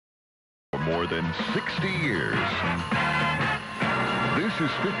more than 60 years. This is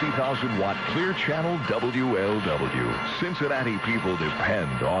 50,000 watt Clear Channel WLW. Cincinnati people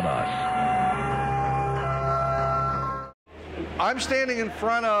depend on us. I'm standing in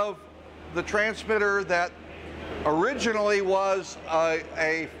front of the transmitter that originally was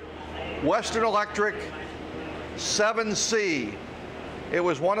a Western Electric 7C. It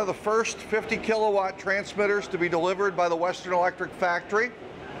was one of the first 50 kilowatt transmitters to be delivered by the Western Electric factory.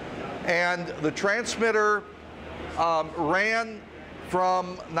 And the transmitter ran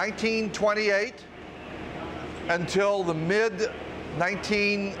from 1928 until the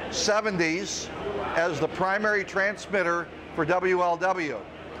mid-1970s as the primary transmitter for WLW.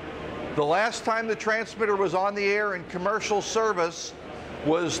 The last time the transmitter was on the air in commercial service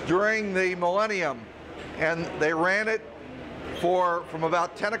was during the millennium, and they ran it from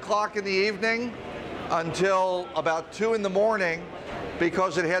about 10 o'clock in the evening until about 2 in the morning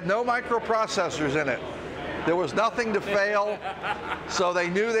because it had no microprocessors in it. There was nothing to fail, so they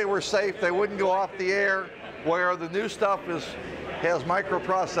knew they were safe. They wouldn't go off the air, where the new stuff has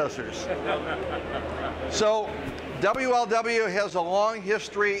microprocessors. So WLW has a long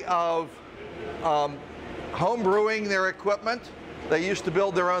history of home brewing their equipment. They used to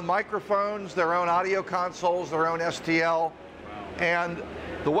build their own microphones, their own audio consoles, their own STL. And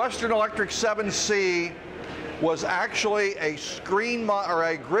the Western Electric 7C was actually a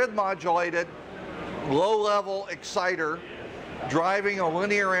a grid modulated low-level exciter driving a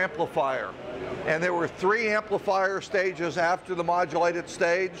linear amplifier. And there were 3 amplifier stages after the modulated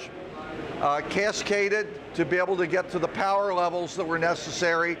stage, cascaded to be able to get to the power levels that were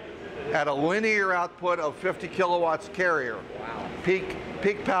necessary at a linear output of 50 kilowatts carrier. Wow.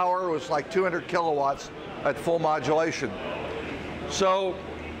 Peak power was like 200 kilowatts at full modulation. So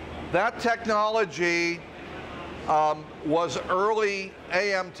that technology was early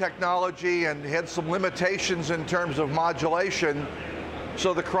AM technology and had some limitations in terms of modulation.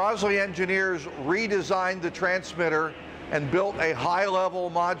 So the Crosley engineers redesigned the transmitter and built a high-level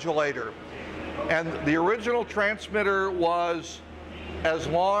modulator. And the original transmitter was as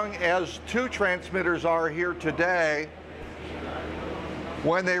long as 2 transmitters are here today.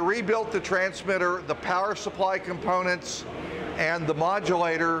 When they rebuilt the transmitter, the power supply components and the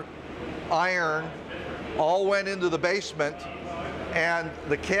modulator iron all went into the basement, and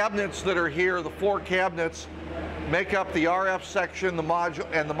the cabinets that are here, the 4 cabinets, make up the RF section, the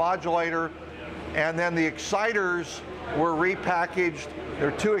modulator, and then the exciters were repackaged. There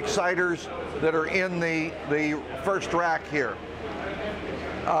are 2 exciters that are in the first rack here.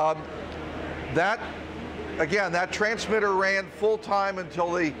 That transmitter ran full-time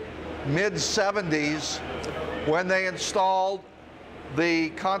until the mid-70s when they installed the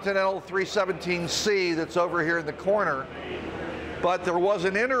Continental 317C that's over here in the corner. But there was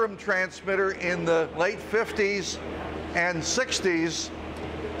an interim transmitter in the late 50s and 60s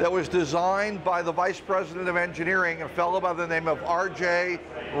that was designed by the Vice President of Engineering, a fellow by the name of R.J.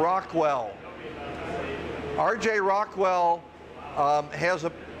 Rockwell. R.J. Rockwell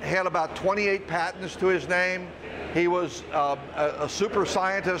had about 28 patents to his name. He was a super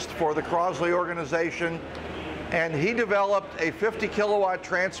scientist for the Crosley organization, and he developed a 50 kilowatt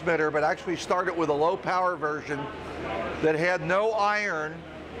transmitter, but actually started with a low power version that had no iron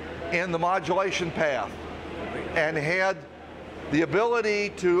in the modulation path and had the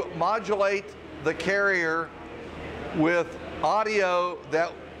ability to modulate the carrier with audio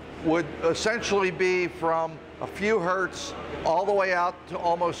that would essentially be from a few hertz all the way out to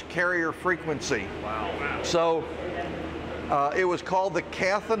almost carrier frequency. Wow. So it was called the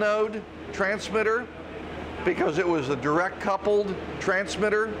cathenode transmitter because it was a direct coupled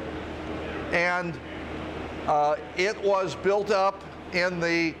transmitter, and it was built up in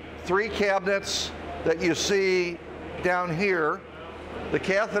the 3 cabinets that you see down here. The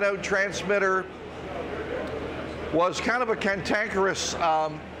cathenode transmitter was kind of a cantankerous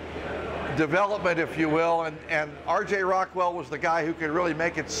development, if you will, and R.J. Rockwell was the guy who could really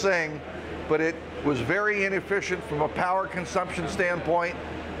make it sing, but it was very inefficient from a power consumption standpoint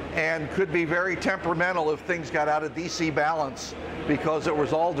and could be very temperamental if things got out of DC balance because it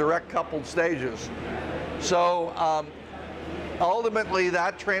was all direct coupled stages. So ultimately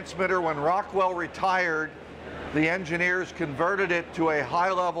that transmitter, when Rockwell retired, the engineers converted it to a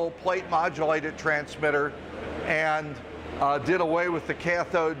high-level plate modulated transmitter and did away with the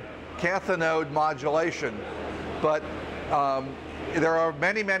cathenode modulation. But there are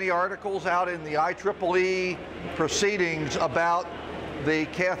many articles out in the IEEE proceedings about the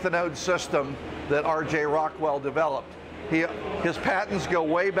cathenode system that R.J. Rockwell developed. His patents go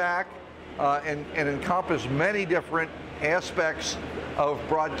way back and encompass many different aspects of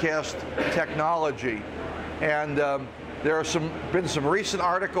broadcast technology. And there are been some recent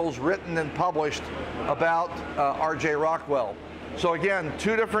articles written and published about R.J. Rockwell. So again,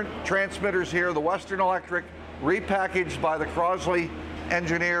 two different transmitters here, the Western Electric repackaged by the Crosley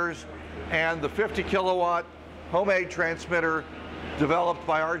engineers, and the 50 kilowatt homemade transmitter developed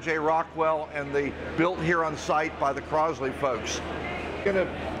by R.J. Rockwell and built here on site by the Crosley folks.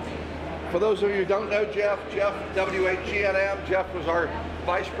 For those of you who don't know Geoff, WHGNM, Geoff was our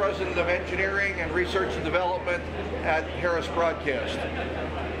Vice President of Engineering and Research and Development at Harris Broadcast.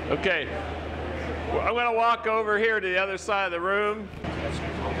 Okay, I'm going to walk over here to the other side of the room.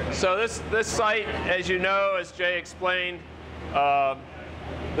 So this site, as you know, as Jay explained,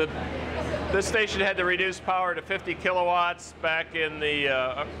 this station had to reduce power to 50 kilowatts back in the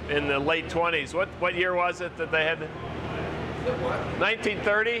late 20s. What year was it that they had?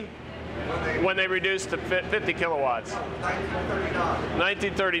 1930? When they reduced to 50 kilowatts?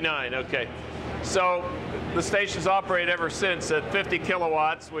 1939, okay. So the station's operated ever since at 50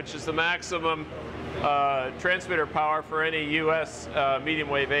 kilowatts, which is the maximum transmitter power for any U.S. medium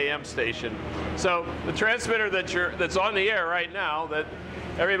wave AM station. So the transmitter that's on the air right now that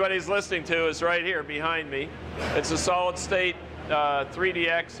everybody's listening to is right here behind me. It's a solid state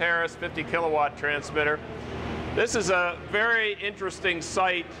 3DX Harris 50 kilowatt transmitter. This is a very interesting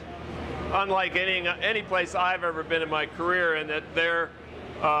site, unlike any place I've ever been in my career, in that there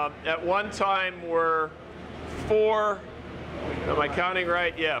at one time were four, am I counting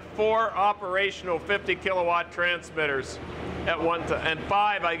right? Yeah, 4 operational 50 kilowatt transmitters at one time, and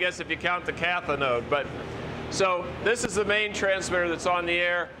 5, I guess, if you count the cathanode. But so this is the main transmitter that's on the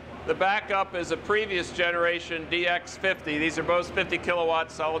air. The backup is a previous generation DX50. These are both 50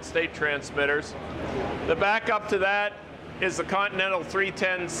 kilowatt solid state transmitters. The backup to that is the Continental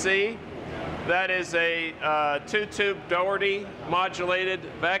 310C. That is a 2-tube Doherty modulated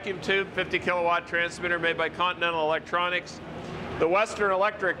vacuum tube 50 kilowatt transmitter made by Continental Electronics. The Western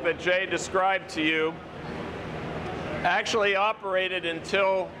Electric that Jay described to you actually operated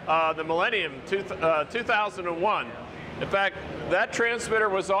until the millennium, 2001. In fact, that transmitter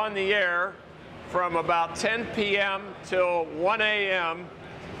was on the air from about 10 p.m. till 1 a.m.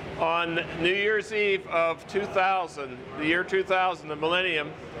 on New Year's Eve of 2000, the year 2000, the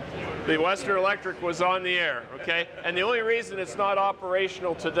millennium. The Western Electric was on the air, okay? And the only reason it's not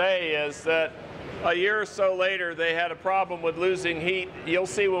operational today is that a year or so later they had a problem with losing heat. You'll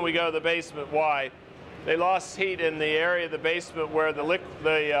see when we go to the basement why. They lost heat in the area of the basement where the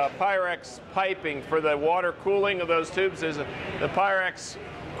Pyrex piping for the water cooling of those tubes is, the Pyrex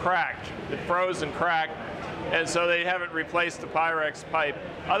cracked. It froze and cracked, and so they haven't replaced the Pyrex pipe.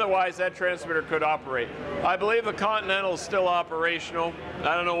 Otherwise, that transmitter could operate. I believe the Continental is still operational.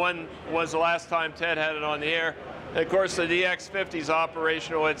 I don't know when was the last time Ted had it on the air. And of course, the DX50 is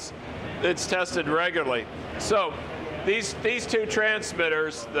operational. It's tested regularly. So these two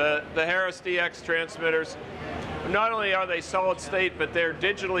transmitters, the Harris DX transmitters, not only are they solid state, but they're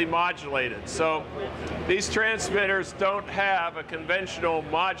digitally modulated. So these transmitters don't have a conventional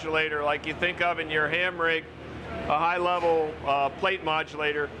modulator like you think of in your ham rig, a high-level plate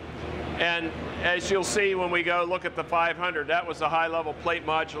modulator. And as you'll see when we go look at the 500, that was a high-level plate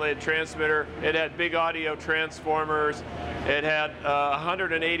modulated transmitter. It had big audio transformers. It had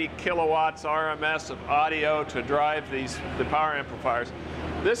 180 kilowatts RMS of audio to drive the power amplifiers.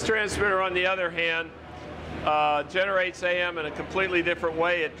 This transmitter, on the other hand, generates AM in a completely different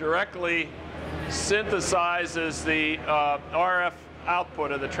way. It directly synthesizes the RF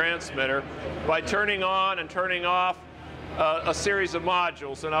output of the transmitter by turning on and turning off a series of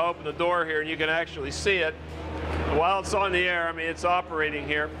modules. And I'll open the door here and you can actually see it. While it's on the air, I mean, it's operating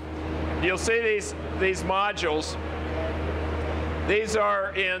here. You'll see these modules. These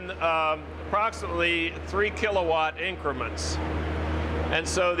are in approximately 3 kilowatt increments. And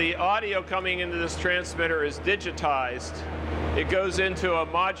so the audio coming into this transmitter is digitized. It goes into a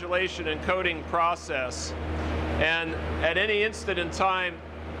modulation encoding process. And at any instant in time,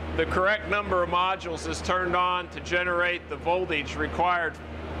 the correct number of modules is turned on to generate the voltage required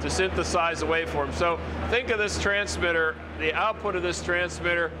to synthesize the waveform. So think of this transmitter, the output of this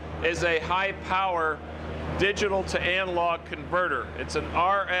transmitter is a high power digital to analog converter. It's an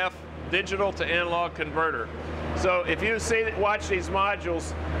RF digital to analog converter. So if you watch these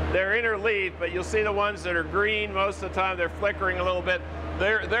modules, they're interleaved, but you'll see the ones that are green, most of the time they're flickering a little bit.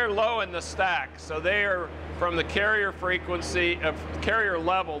 They're low in the stack, so they are from the carrier frequency, carrier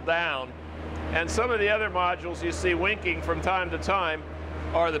level down. And some of the other modules you see winking from time to time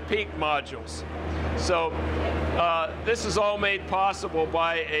are the peak modules. So This is all made possible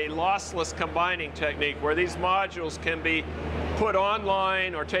by a lossless combining technique where these modules can be put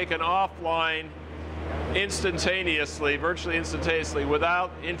online or taken offline instantaneously, virtually instantaneously,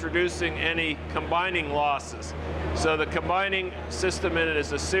 without introducing any combining losses. So the combining system in it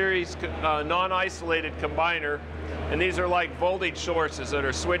is a series non-isolated combiner, and these are like voltage sources that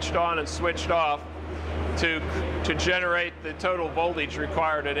are switched on and switched off to generate the total voltage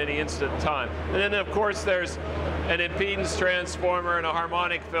required at any instant time. And then of course there's an impedance transformer and a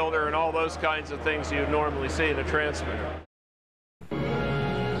harmonic filter and all those kinds of things you normally see in a transmitter.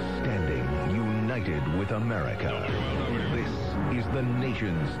 Standing united with America. This is the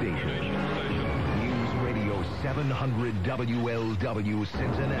Nation Station. News Radio 700 WLW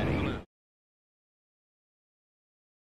Cincinnati.